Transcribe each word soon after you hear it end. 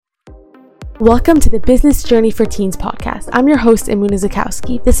Welcome to the Business Journey for Teens podcast. I'm your host, Mia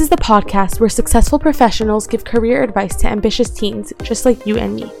Wolinsky. This is the podcast where successful professionals give career advice to ambitious teens just like you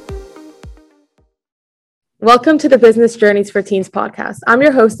and me. Welcome to the Business Journeys for Teens podcast. I'm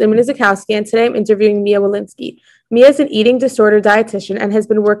your host, Mia Wolinsky, and today I'm interviewing Mia Wolinsky. Mia is an eating disorder dietitian and has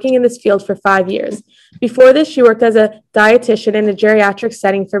been working in this field for 5 years. Before this, she worked as a dietitian in a geriatric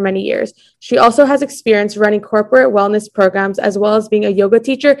setting for many years. She also has experience running corporate wellness programs as well as being a yoga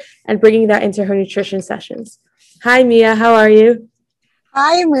teacher and bringing that into her nutrition sessions. Hi, Mia. How are you?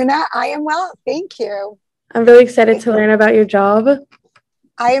 Hi, Muna. I am well. Thank you. I'm really excited to learn about your job.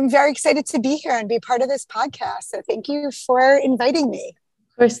 I am very excited to be here and be part of this podcast. So thank you for inviting me.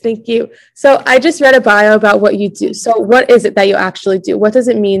 Of course, thank you. So I just read a bio about what you do. So what is it that you actually do? What does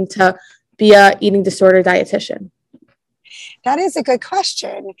it mean to be an eating disorder dietitian? That is a good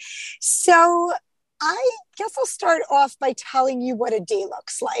question. So I guess I'll start off by telling you what a day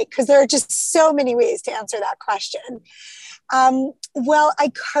looks like, because there are just so many ways to answer that question. Well,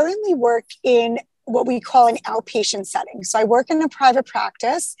 I currently work in what we call an outpatient setting. So I work in a private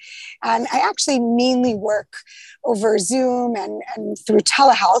practice, and I actually mainly work over Zoom and through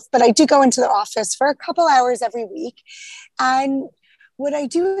telehealth, but I do go into the office for a couple hours every week. And what I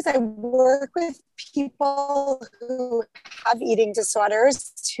do is I work with people who have eating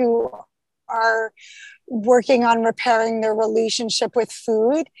disorders, who are working on repairing their relationship with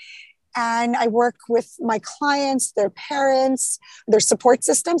food. And I work with my clients, their parents, their support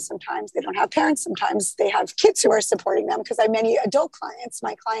system. Sometimes they don't have parents. Sometimes they have kids who are supporting them, because I have many adult clients.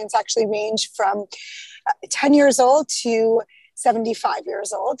 My clients actually range from 10 years old to 75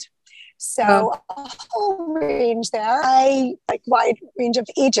 years old. So a whole range there. I like wide range of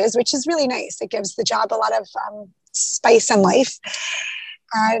ages, which is really nice. It gives the job a lot of spice and life.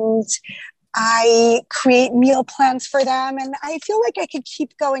 And I create meal plans for them, and I feel like I could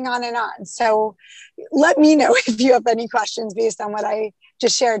keep going on and on. So let me know if you have any questions based on what I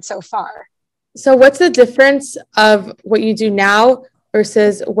just shared so far. So what's the difference of what you do now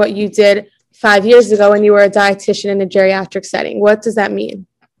versus what you did 5 years ago when you were a dietitian in a geriatric setting? What does that mean?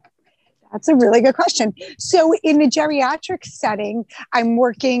 That's a really good question. So in the geriatric setting, I was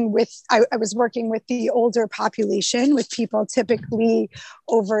working with the older population, with people typically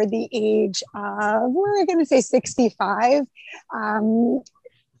over the age of, we're going to say 65.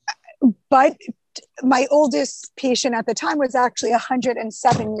 But my oldest patient at the time was actually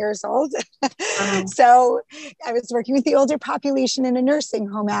 107 years old. So I was working with the older population in a nursing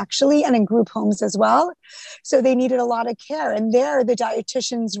home, actually, and in group homes as well. So they needed a lot of care. And there, the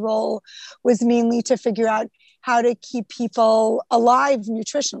dietitian's role was mainly to figure out how to keep people alive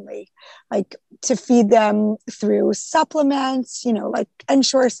nutritionally, like to feed them through supplements, like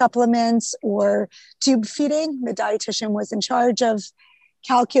Ensure supplements or tube feeding. The dietitian was in charge of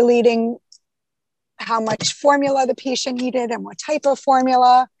calculating how much formula the patient needed and what type of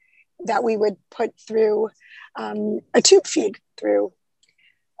formula that we would put through a tube feed, through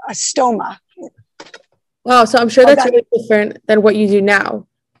a stoma. Wow, so I'm sure that's really different than what you do now,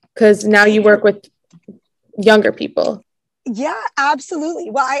 because now you work with younger people. Yeah, absolutely.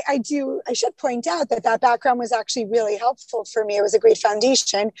 Well, I should point out that background was actually really helpful for me. It was a great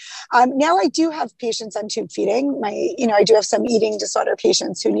foundation. Now I do have patients on tube feeding. I do have some eating disorder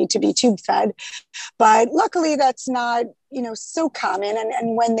patients who need to be tube fed, but luckily that's not, so common.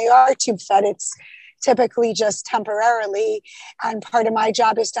 And when they are tube fed, it's typically just temporarily. And part of my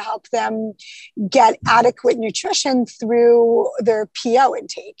job is to help them get adequate nutrition through their PO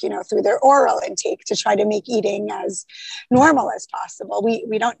intake, through their oral intake, to try to make eating as normal as possible.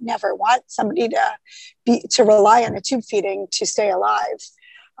 We don't never want somebody to rely on a tube feeding to stay alive.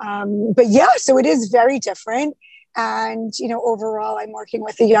 But yeah, so it is very different. And, overall, I'm working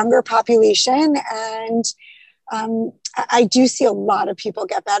with a younger population, and I do see a lot of people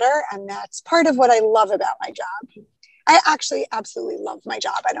get better, and that's part of what I love about my job. I actually absolutely love my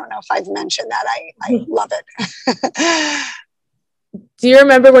job. I don't know if I've mentioned that. I love it. Do you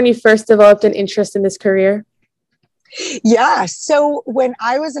remember when you first developed an interest in this career? Yeah. So when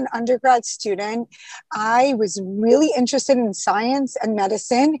I was an undergrad student, I was really interested in science and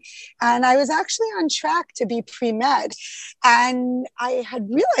medicine, and I was actually on track to be pre-med. And I had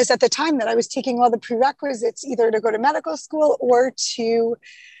realized at the time that I was taking all the prerequisites, either to go to medical school or to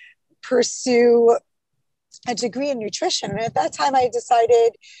pursue a degree in nutrition. And at that time, I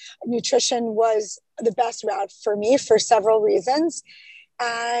decided nutrition was the best route for me for several reasons.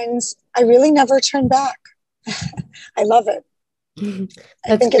 And I really never turned back. I love it.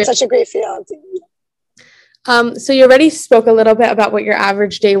 I think it's such a great field. So you already spoke a little bit about what your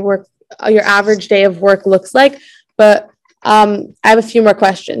average day of work looks like, but I have a few more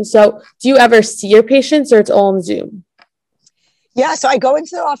questions. So do you ever see your patients or it's all on Zoom? Yeah, so I go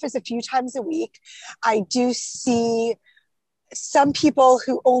into the office a few times a week. I do see some people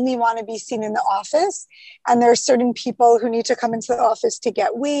who only want to be seen in the office, and there are certain people who need to come into the office to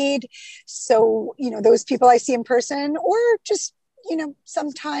get weighed. So, those people I see in person, or just,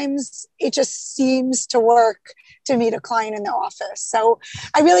 sometimes it just seems to work to meet a client in the office. So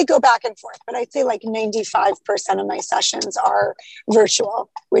I really go back and forth, but I'd say like 95% of my sessions are virtual,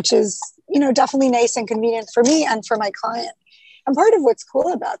 which is, definitely nice and convenient for me and for my client. And part of what's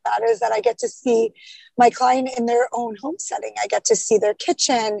cool about that is that I get to see my client in their own home setting. I get to see their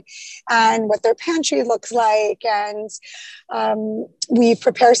kitchen and what their pantry looks like. And we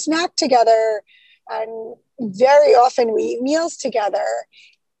prepare snack together. And very often we eat meals together.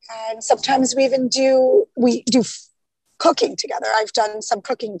 And sometimes we do cooking together. I've done some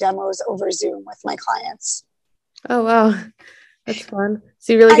cooking demos over Zoom with my clients. Oh, wow. That's fun.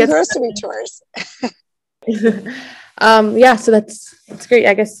 So you really get grocery tours. Yeah, so that's great.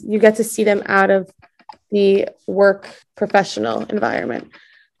 I guess you get to see them out of the work professional environment.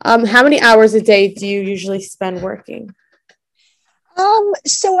 How many hours a day do you usually spend working?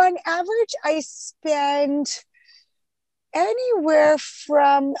 So on average, I spend anywhere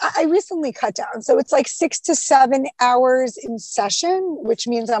from, I recently cut down. So it's like 6 to 7 hours in session, which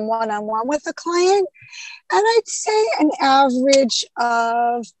means I'm one-on-one with a client. And I'd say an average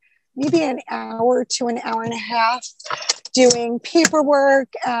of maybe an hour to an hour and a half doing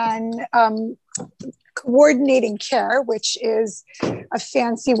paperwork and coordinating care, which is a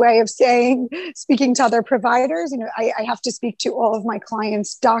fancy way of saying speaking to other providers. I have to speak to all of my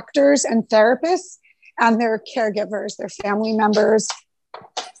clients' doctors and therapists and their caregivers, their family members,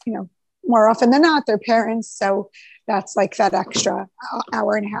 more often than not, their parents. So that's like that extra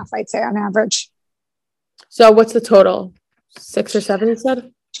hour and a half, I'd say on average. So what's the total? 6 or 7, you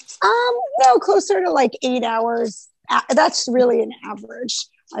said? No, closer to like 8 hours. That's really an average.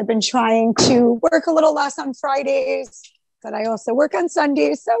 I've been trying to work a little less on Fridays, but I also work on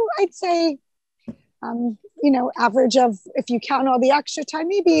Sundays. So I'd say, average of, if you count all the extra time,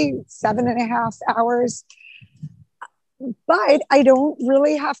 maybe 7.5 hours. But I don't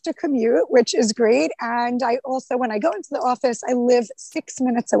really have to commute, which is great. And I also, when I go into the office, I live 6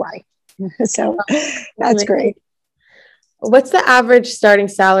 minutes away. So that's great. What's the average starting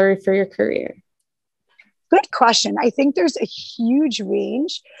salary for your career? Good question. I think there's a huge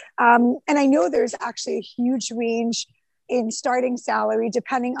range. And I know there's actually a huge range in starting salary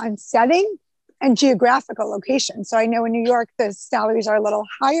depending on setting and geographical location. So I know in New York, the salaries are a little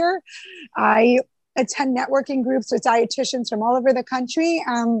higher. I attend networking groups with dietitians from all over the country.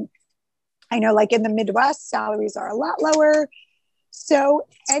 I know like in the Midwest, salaries are a lot lower. So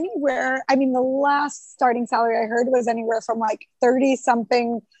anywhere, the last starting salary I heard was anywhere from like 30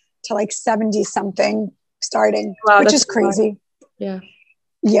 something to like 70 something starting, which is crazy. Yeah.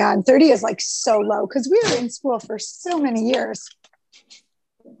 Yeah. And 30 is like so low because we were in school for so many years.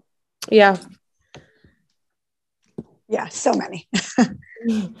 Yeah. Yeah. So many.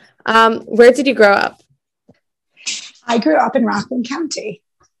 Where did you grow up? I grew up in Rockland County.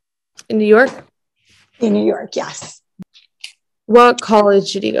 In New York? In New York. Yes. What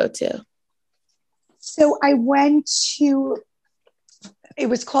college did you go to? So I went to, it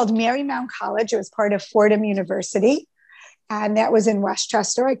was called Marymount College. It was part of Fordham University. And that was in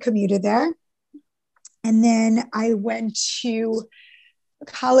Westchester. I commuted there. And then I went to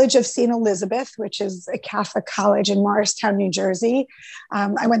College of St. Elizabeth, which is a Catholic college in Morristown, New Jersey.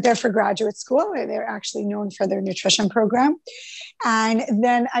 I went there for graduate school. They're actually known for their nutrition program. And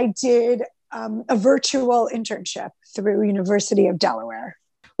then I did a virtual internship through University of Delaware.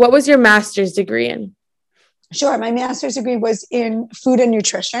 What was your master's degree in? Sure. My master's degree was in food and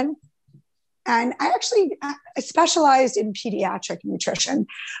nutrition. And I actually specialized in pediatric nutrition.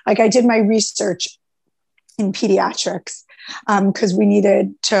 Like I did my research in pediatrics because we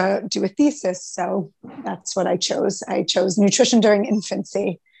needed to do a thesis. So that's what I chose. I chose nutrition during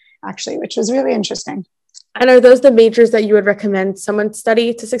infancy, actually, which was really interesting. And are those the majors that you would recommend someone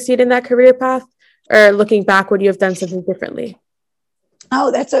study to succeed in that career path? Or looking back, would you have done something differently?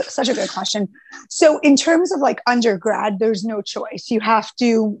 Oh, that's such a good question. So in terms of like undergrad, there's no choice. You have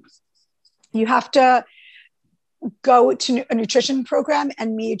to go to a nutrition program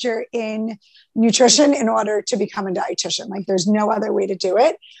and major in nutrition in order to become a dietitian. Like there's no other way to do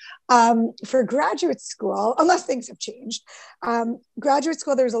it. For graduate school, unless things have changed, graduate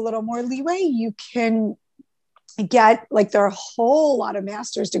school, there's a little more leeway. You can get, like, there are a whole lot of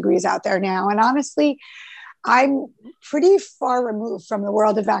master's degrees out there now. And honestly, I'm pretty far removed from the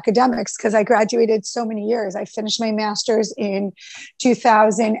world of academics because I graduated so many years. I finished my master's in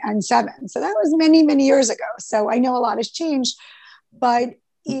 2007. So that was many, many years ago. So I know a lot has changed, but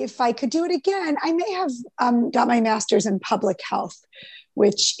if I could do it again, I may have got my master's in public health,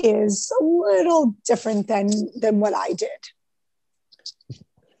 which is a little different than what I did.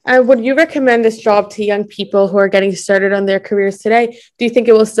 And would you recommend this job to young people who are getting started on their careers today? Do you think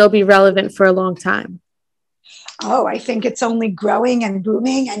it will still be relevant for a long time? Oh, I think it's only growing and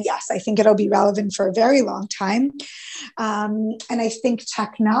booming. And yes, I think it'll be relevant for a very long time. And I think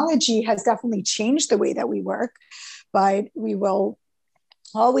technology has definitely changed the way that we work, but we will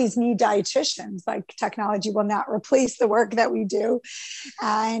always need dietitians. Like, technology will not replace the work that we do.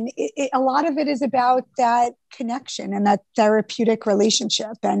 And a lot of it is about that connection and that therapeutic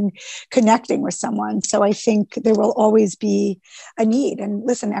relationship and connecting with someone. So I think there will always be a need. And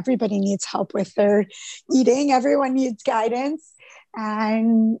listen, everybody needs help with their eating. Everyone needs guidance,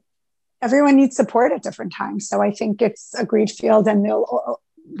 and everyone needs support at different times. So I think it's a great field, and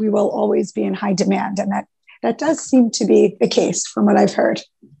we will always be in high demand. And that does seem to be the case from what I've heard.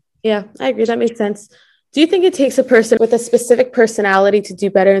 Yeah, I agree. That makes sense. Do you think it takes a person with a specific personality to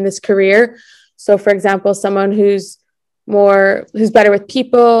do better in this career? So, for example, someone who's better with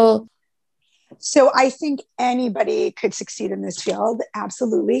people. So I think anybody could succeed in this field,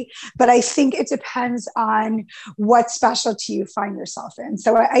 absolutely. But I think it depends on what specialty you find yourself in.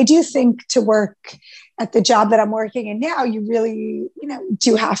 So I do think to work at the job that I'm working in now, you really,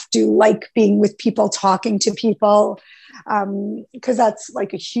 do have to like being with people, talking to people, because that's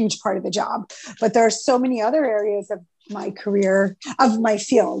like a huge part of the job. But there are so many other areas of my career, of my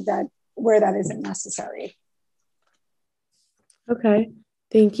field, where that isn't necessary. Okay,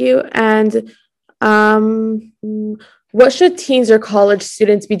 thank you. And what should teens or college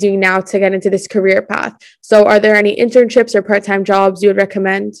students be doing now to get into this career path? So are there any internships or part-time jobs you would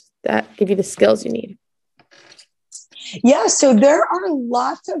recommend that give you the skills you need? Yeah, so there are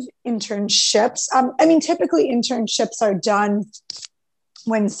lots of internships. Typically internships are done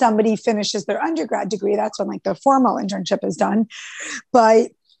when somebody finishes their undergrad degree. That's when like the formal internship is done.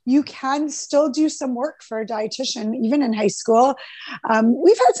 But you can still do some work for a dietitian, even in high school.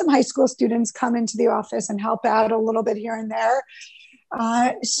 We've had some high school students come into the office and help out a little bit here and there.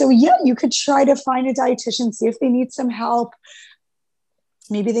 So yeah, you could try to find a dietitian, see if they need some help.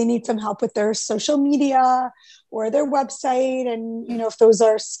 Maybe they need some help with their social media or their website. And, if those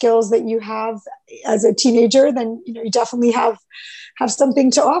are skills that you have as a teenager, then, you definitely have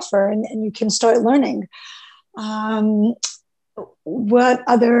something to offer, and you can start learning.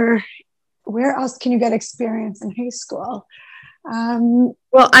 Where else can you get experience in high school?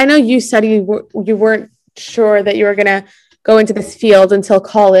 Well, I know you said you weren't sure that you were going to go into this field until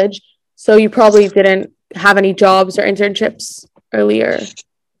college. So you probably didn't have any jobs or internships earlier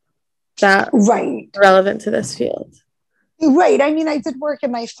that right relevant to this field. Right. I did work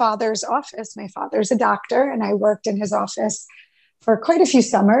in my father's office. My father's a doctor, and I worked in his office for quite a few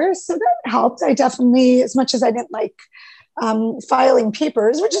summers. So that helped. I definitely, as much as I didn't like filing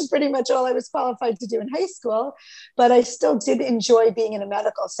papers, which is pretty much all I was qualified to do in high school, but I still did enjoy being in a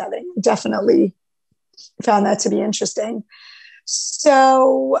medical setting. Definitely found that to be interesting.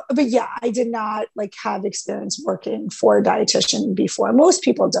 So, but yeah, I did not have experience working for a dietitian before. Most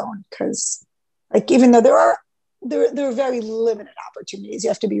people don't, because even though there are very limited opportunities, you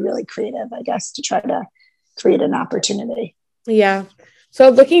have to be really creative, I guess, to try to create an opportunity. Yeah. So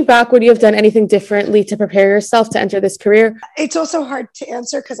looking back, would you have done anything differently to prepare yourself to enter this career? It's also hard to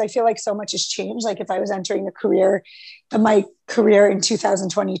answer because I feel like so much has changed. Like, if I was entering my career in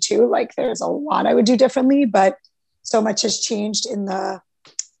 2022, there's a lot I would do differently, but so much has changed in the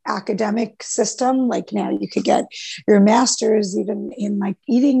academic system. Like, now you could get your master's even in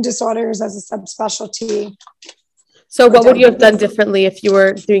eating disorders as a subspecialty. So what would you have done differently if you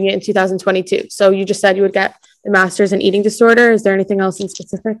were doing it in 2022? So you just said you would get the master's in eating disorder. Is there anything else in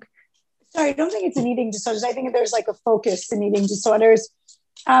specific? Sorry, I don't think it's in eating disorders. I think there's a focus in eating disorders.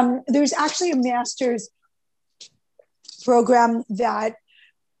 There's actually a master's program that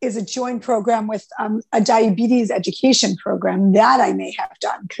is a joint program with a diabetes education program that I may have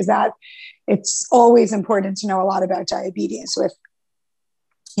done, because it's always important to know a lot about diabetes. With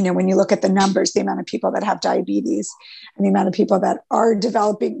when you look at the numbers, the amount of people that have diabetes and the amount of people that are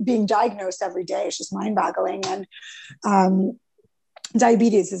being diagnosed every day, it's just mind-boggling. And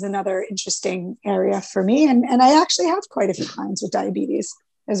diabetes is another interesting area for me. And I actually have quite a few clients with diabetes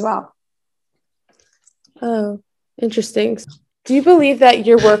as well. Oh, interesting. Do you believe that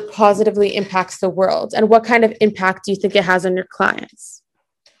your work positively impacts the world? And what kind of impact do you think it has on your clients?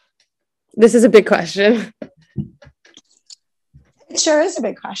 This is a big question. It sure is a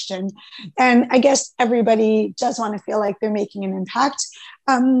big question. And I guess everybody does want to feel like they're making an impact.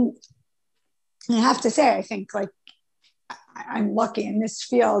 I have to say, I think like I'm lucky in this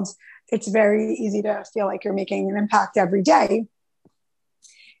field. It's very easy to feel like you're making an impact every day.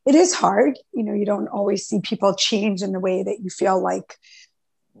 It is hard. You don't always see people change in the way that you feel like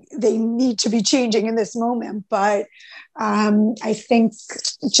they need to be changing in this moment. But I think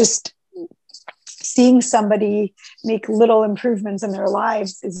just seeing somebody make little improvements in their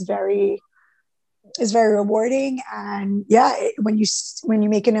lives is very rewarding. And when you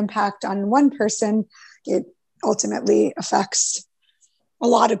make an impact on one person, it ultimately affects a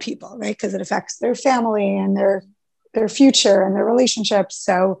lot of people, right? Because it affects their family and their future and their relationships.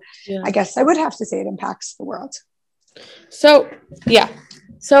 So I guess I would have to say it impacts the world. So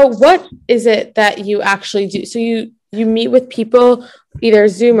what is it that you actually do? So you meet with people either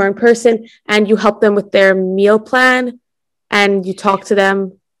Zoom or in person, and you help them with their meal plan and you talk to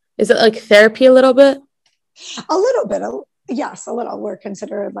them. Is it like therapy a little bit? A little bit. Yes, a little. We're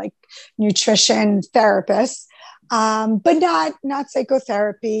considered like nutrition therapists, but not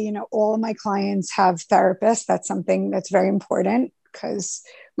psychotherapy. All of my clients have therapists. That's something that's very important because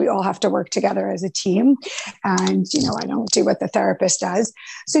we all have to work together as a team. And, I don't do what the therapist does.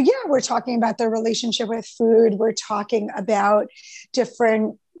 So we're talking about their relationship with food. We're talking about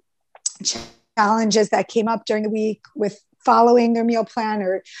different challenges that came up during the week with following their meal plan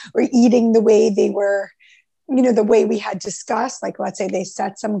or eating the way they were, the way we had discussed. Like, let's say they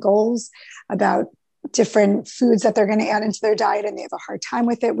set some goals about different foods that they're going to add into their diet and they have a hard time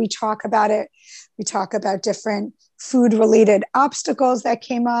with it. We talk about it. We talk about different food-related obstacles that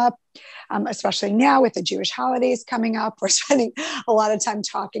came up, especially now with the Jewish holidays coming up. We're spending a lot of time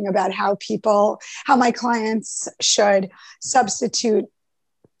talking about how my clients should substitute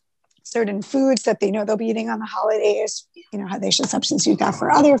certain foods that they know they'll be eating on the holidays, how they should substitute that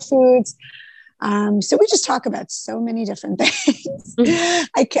for other foods. So we just talk about so many different things.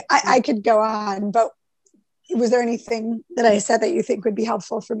 I could go on, but was there anything that I said that you think would be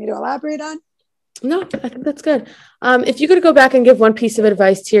helpful for me to elaborate on? No, I think that's good. If you could go back and give one piece of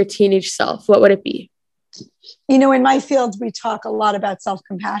advice to your teenage self, what would it be? In my field, we talk a lot about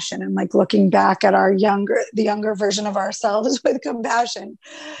self-compassion and like looking back at the younger version of ourselves with compassion.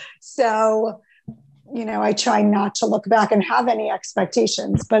 So, I try not to look back and have any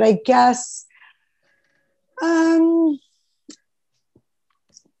expectations, but I guess,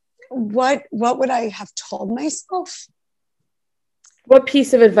 what would I have told myself? What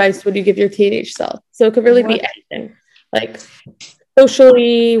piece of advice would you give your teenage self? So it could really be anything, like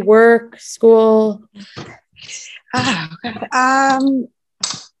socially, work, school. That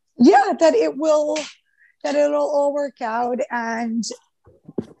it'll all work out. And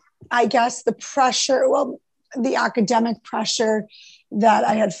I guess the academic pressure that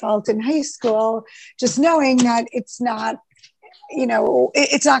I had felt in high school, just knowing that it's not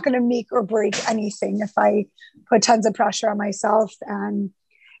going to make or break anything if I put tons of pressure on myself and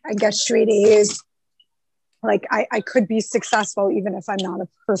I get straight A's. Like I could be successful even if I'm not a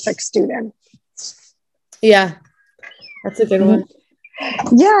perfect student. Yeah, that's a good one.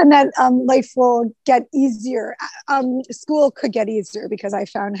 Yeah, and that life will get easier. School could get easier because I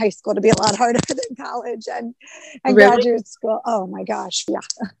found high school to be a lot harder than college and graduate school. Oh my gosh, yeah.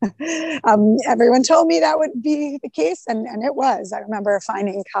 Everyone told me that would be the case, and it was. I remember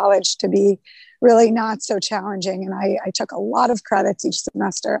finding college to be really not so challenging, and I took a lot of credits each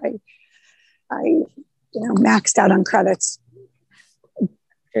semester. I maxed out on credits.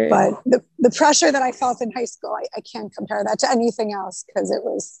 But the pressure that I felt in high school, I can't compare that to anything else because it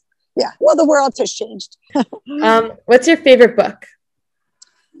was, the world has changed. What's your favorite book?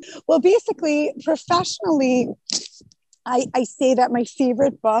 Well, basically, professionally, I say that my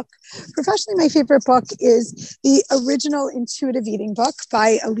favorite book is the original Intuitive Eating book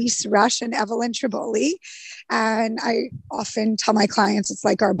by Elise Resch and Evelyn Triboli. And I often tell my clients it's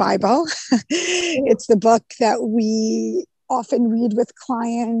like our Bible. It's the book that we often read with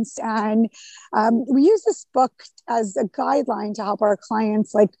clients, and we use this book as a guideline to help our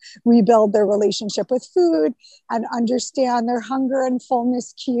clients like rebuild their relationship with food and understand their hunger and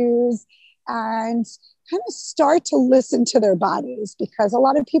fullness cues and kind of start to listen to their bodies, because a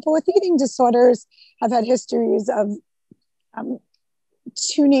lot of people with eating disorders have had histories of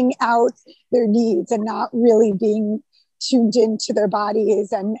tuning out their needs and not really being tuned into their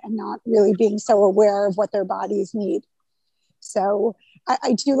bodies and not really being so aware of what their bodies need. So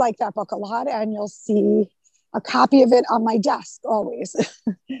I do like that book a lot, and you'll see a copy of it on my desk always.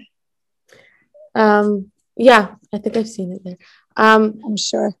 Yeah, I think I've seen it there. I'm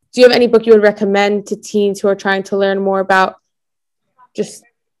sure. Do you have any book you would recommend to teens who are trying to learn more about just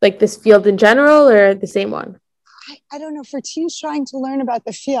like this field in general, or the same one? I don't know, for teens trying to learn about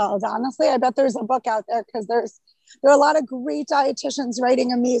the field, honestly, I bet there's a book out there, because there are a lot of great dietitians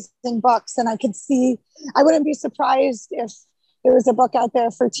writing amazing books. And I wouldn't be surprised if there was a book out there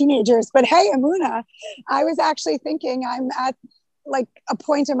for teenagers. But hey, Amuna, I was actually thinking I'm at like a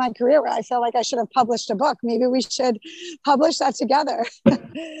point in my career where I feel like I should have published a book. Maybe we should publish that together.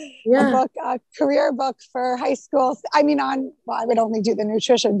 Yeah. A career book for high school. I mean, I would only do the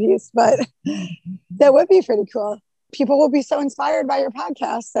nutrition piece, but that would be pretty cool. People will be so inspired by your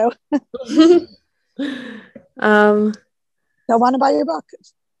podcast. So they'll want to buy your book.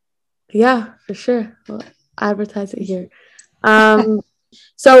 Yeah, for sure. We'll advertise it here.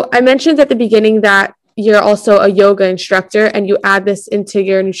 So I mentioned at the beginning that you're also a yoga instructor and you add this into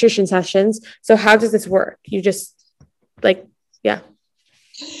your nutrition sessions. So how does this work? You just yeah.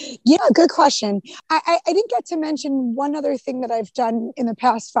 Yeah, good question. I didn't get to mention one other thing that I've done in the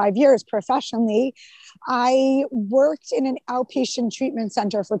past 5 years professionally. I worked in an outpatient treatment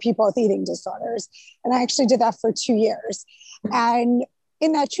center for people with eating disorders, and I actually did that for 2 years. And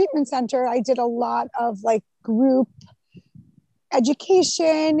in that treatment center, I did a lot of like group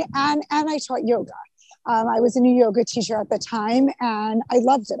education, and I taught yoga. I was a new yoga teacher at the time, and I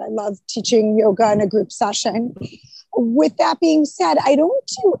loved it. I loved teaching yoga in a group session. With that being said, I don't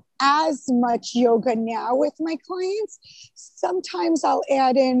do as much yoga now with my clients. Sometimes I'll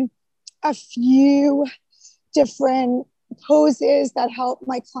add in a few different poses that help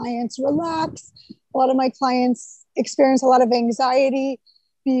my clients relax. A lot of my clients experience a lot of anxiety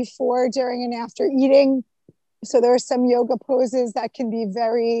before, during, and after eating. So there are some yoga poses that can be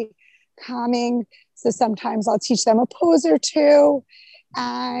very calming. So sometimes I'll teach them a pose or two.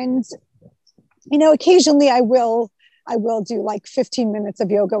 And, occasionally I will do like 15 minutes of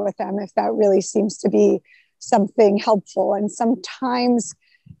yoga with them if that really seems to be something helpful. And sometimes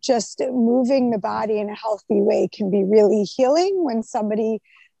just moving the body in a healthy way can be really healing when somebody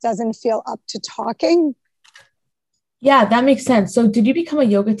doesn't feel up to talking. Yeah, that makes sense. So did you become a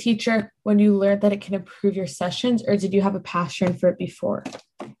yoga teacher when you learned that it can improve your sessions, or did you have a passion for it before?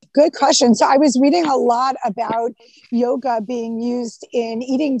 Good question. So I was reading a lot about yoga being used in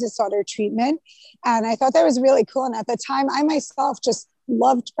eating disorder treatment, and I thought that was really cool. And at the time, I myself just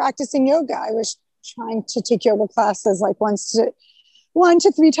loved practicing yoga. I was trying to take yoga classes like 1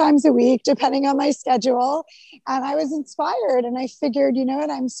 to 3 times a week, depending on my schedule. And I was inspired, and I figured, you know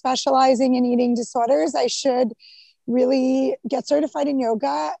what, I'm specializing in eating disorders. I should really get certified in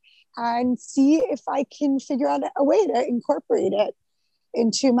yoga and see if I can figure out a way to incorporate it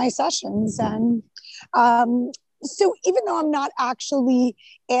into my sessions. And so even though I'm not actually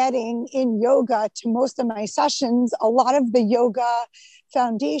adding in yoga to most of my sessions, a lot of the yoga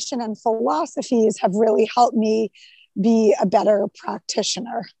foundation and philosophies have really helped me be a better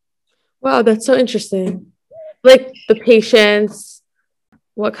practitioner. Wow, that's so interesting. Like the patience,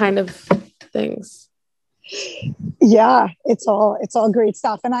 what kind of things? Yeah, it's all great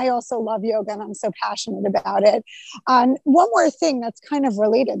stuff. And I also love yoga, and I'm so passionate about it. And one more thing that's kind of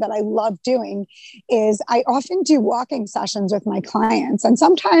related that I love doing is I often do walking sessions with my clients, and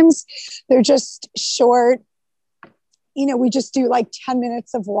sometimes they're just short. We just do like 10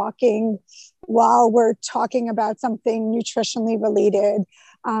 minutes of walking while we're talking about something nutritionally related.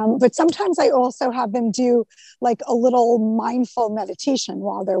 But sometimes I also have them do like a little mindful meditation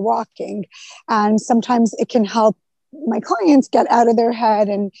while they're walking. And sometimes it can help my clients get out of their head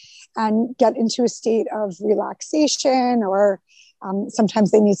and get into a state of relaxation, or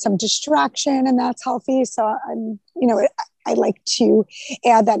sometimes they need some distraction, and that's healthy. So I like to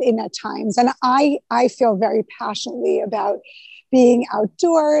add that in at times. And I feel very passionately about being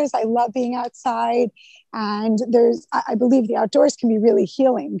outdoors. I love being outside. And I believe the outdoors can be really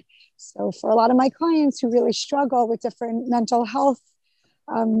healing. So for a lot of my clients who really struggle with different mental health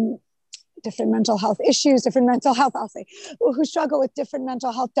issues, who struggle with different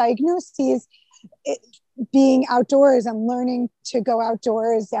mental health diagnoses, being outdoors and learning to go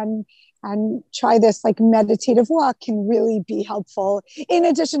outdoors and try this like meditative walk can really be helpful, in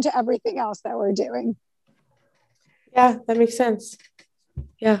addition to everything else that we're doing. Yeah, that makes sense.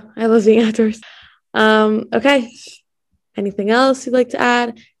 Yeah, I love being outdoors. Okay. Anything else you'd like to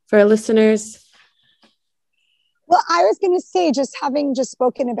add for our listeners? Well, I was going to say, just having just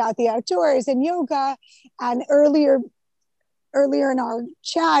spoken about the outdoors and yoga, and earlier in our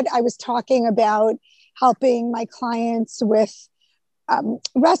chat, I was talking about helping my clients with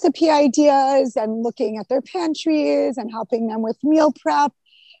recipe ideas and looking at their pantries and helping them with meal prep.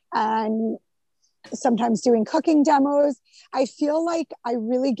 And sometimes doing cooking demos. I feel like I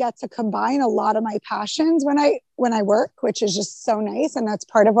really get to combine a lot of my passions when I work, which is just so nice. And that's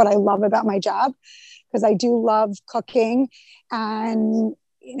part of what I love about my job, because I do love cooking, and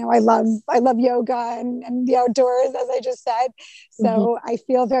I love yoga and the outdoors, as I just said. So I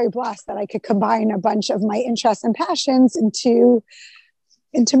feel very blessed that I could combine a bunch of my interests and passions into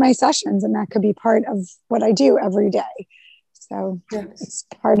my sessions, and that could be part of what I do every day. So it's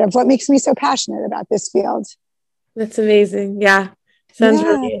part of what makes me so passionate about this field. That's amazing. Yeah. Sounds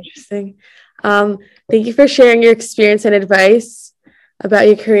really interesting. Thank you for sharing your experience and advice about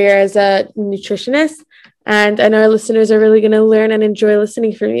your career as a nutritionist. And I know our listeners are really going to learn and enjoy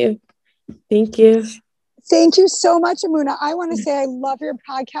listening from you. Thank you. Thank you so much, Amuna. I want to say I love your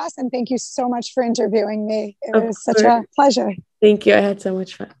podcast, and thank you so much for interviewing me. It was such a pleasure. Thank you. I had so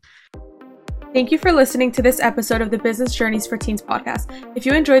much fun. Thank you for listening to this episode of the Business Journeys for Teens podcast. If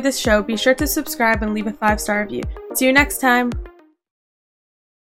you enjoyed this show, be sure to subscribe and leave a 5-star review. See you next time.